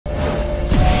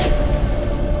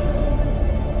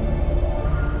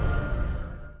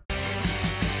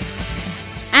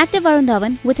Actor Varun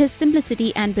Dhawan, with his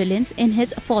simplicity and brilliance in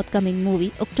his forthcoming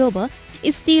movie October,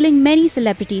 is stealing many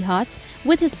celebrity hearts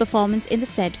with his performance in the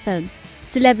said film.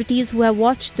 Celebrities who have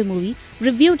watched the movie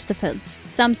reviewed the film,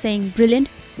 some saying brilliant,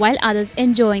 while others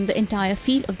enjoying the entire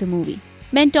feel of the movie.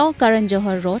 Mentor Karan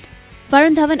Johar wrote,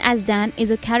 Varun Dhawan as Dan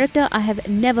is a character I have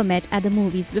never met at the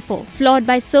movies before, flawed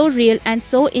by so real and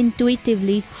so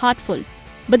intuitively heartful.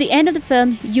 But the end of the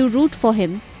film, you root for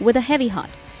him with a heavy heart,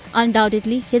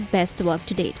 undoubtedly his best work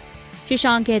to date.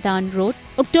 Shashank Khaitan wrote,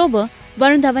 October,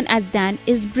 Varun Dhawan as Dan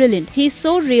is brilliant. He is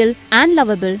so real and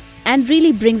lovable and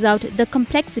really brings out the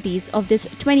complexities of this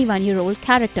 21-year-old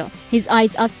character. His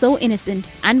eyes are so innocent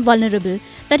and vulnerable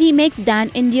that he makes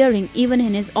Dan endearing even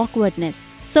in his awkwardness.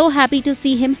 So happy to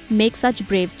see him make such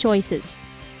brave choices.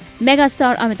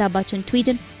 Megastar Amitabh Bachchan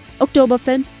tweeted, October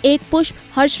film, Ek Pushp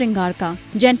Har Shringar Ka,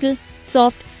 gentle,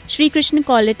 soft, Shri Krishna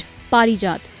call it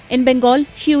Parijat. In Bengal,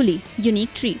 Shiuli,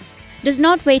 unique tree. Does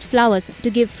not wait flowers to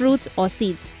give fruits or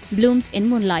seeds, blooms in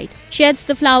moonlight, sheds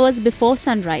the flowers before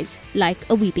sunrise, like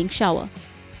a weeping shower.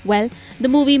 Well, the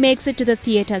movie makes it to the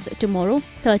theatres tomorrow,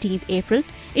 13th April.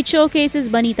 It showcases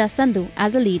Banita Sandhu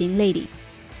as the leading lady.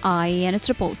 IANS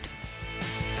Report.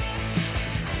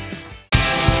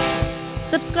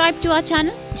 Subscribe to our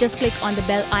channel. Just click on the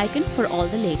bell icon for all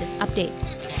the latest updates.